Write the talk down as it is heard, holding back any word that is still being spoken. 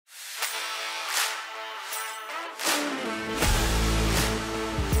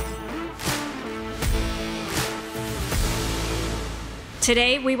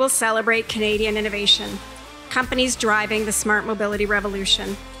Today, we will celebrate Canadian innovation, companies driving the smart mobility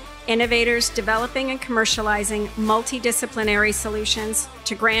revolution, innovators developing and commercializing multidisciplinary solutions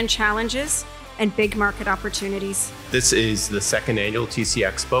to grand challenges and big market opportunities. This is the second annual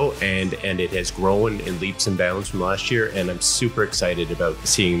TCXpo, and it has grown in leaps and bounds from last year, and I'm super excited about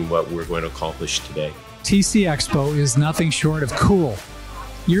seeing what we're going to accomplish today. TCXpo is nothing short of cool.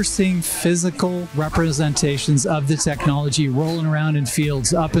 You're seeing physical representations of the technology rolling around in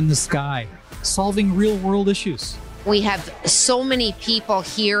fields up in the sky, solving real-world issues. We have so many people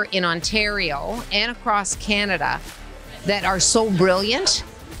here in Ontario and across Canada that are so brilliant,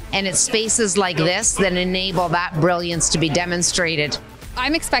 and it's spaces like this that enable that brilliance to be demonstrated.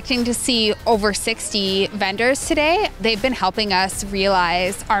 I'm expecting to see over 60 vendors today. They've been helping us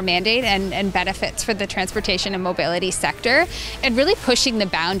realize our mandate and benefits for the transportation and mobility sector and really pushing the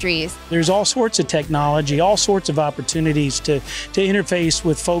boundaries. There's all sorts of technology, all sorts of opportunities to interface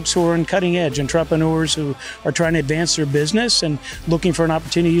with folks who are in cutting edge, entrepreneurs who are trying to advance their business and looking for an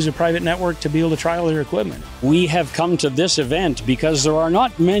opportunity to use a private network to be able to trial their equipment. We have come to this event because there are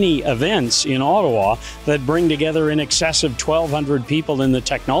not many events in Ottawa that bring together in excess of 1,200 people in the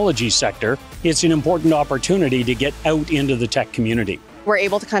technology sector. It's an important opportunity to get out into the tech community. We're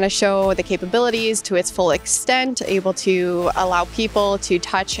able to kind of show the capabilities to its full extent, able to allow people to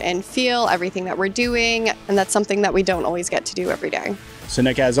touch and feel everything that we're doing, and that's something that we don't always get to do every day. C'est une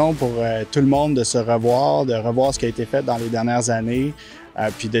occasion pour tout le monde de se revoir, de revoir ce qui a été fait dans les dernières années,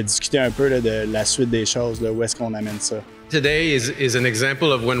 puis de discuter un peu de la suite des choses, où est-ce qu'on amène ça. Today is an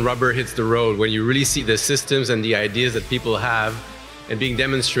example of when rubber hits the road, when you really see the systems and the ideas that people have and being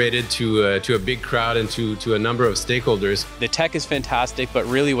demonstrated to a big crowd and to a number of stakeholders. The tech is fantastic, but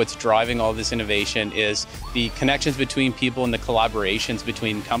really what's driving all this innovation is the connections between people and the collaborations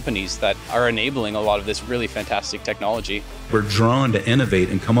between companies that are enabling a lot of this really fantastic technology. We're drawn to innovate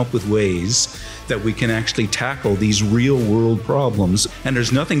and come up with ways that we can actually tackle these real world problems. And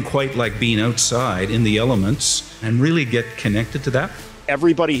there's nothing quite like being outside in the elements and really get connected to that.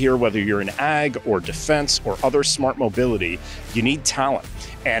 Everybody here, whether you're in ag or defense or other smart mobility, you need talent.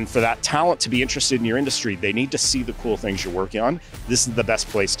 And for that talent to be interested in your industry, they need to see the cool things you're working on. This is the best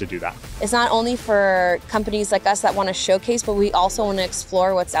place to do that. It's not only for companies like us that want to showcase, but we also want to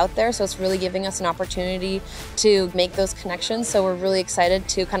explore what's out there. So it's really giving us an opportunity to make those connections. So we're really excited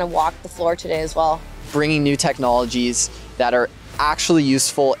to kind of walk the floor today as well. Bringing new technologies that are actually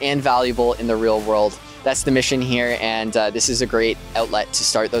useful and valuable in the real world. That's the mission here, and this is a great outlet to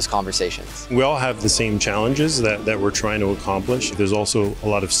start those conversations. We all have the same challenges that we're trying to accomplish. There's also a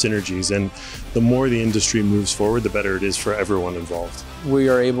lot of synergies, and the more the industry moves forward, the better it is for everyone involved. We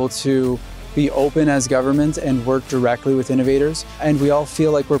are able to be open as government and work directly with innovators, and we all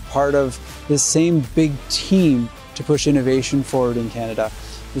feel like we're part of the same big team to push innovation forward in Canada.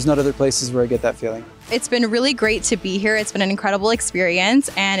 There's not other places where I get that feeling. It's been really great to be here. It's been an incredible experience,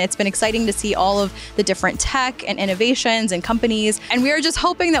 and it's been exciting to see all of the different tech and innovations and companies. And we are just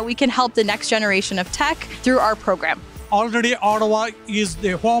hoping that we can help the next generation of tech through our program. Already Ottawa is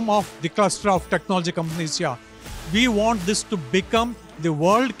the home of the cluster of technology companies here. We want this to become the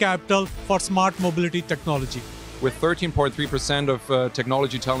world capital for smart mobility technology. With 13.3% of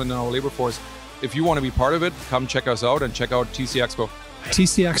technology talent in our labor force, if you want to be part of it, come check us out and check out TCXpo.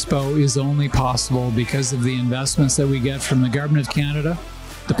 TCXpo is only possible because of the investments that we get from the Government of Canada,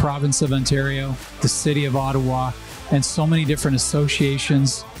 the Province of Ontario, the City of Ottawa, and so many different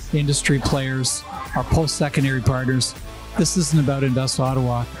associations, industry players, our post-secondary partners. This isn't about Invest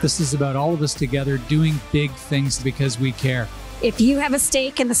Ottawa. This is about all of us together doing big things because we care. If you have a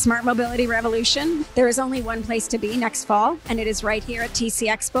stake in the smart mobility revolution, there is only one place to be next fall, and it is right here at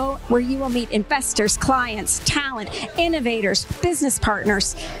TCXpo, where you will meet investors, clients, talent, innovators, business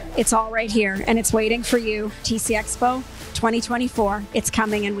partners. It's all right here, and it's waiting for you. TCXpo 2024, it's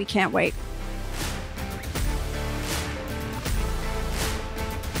coming, and we can't wait.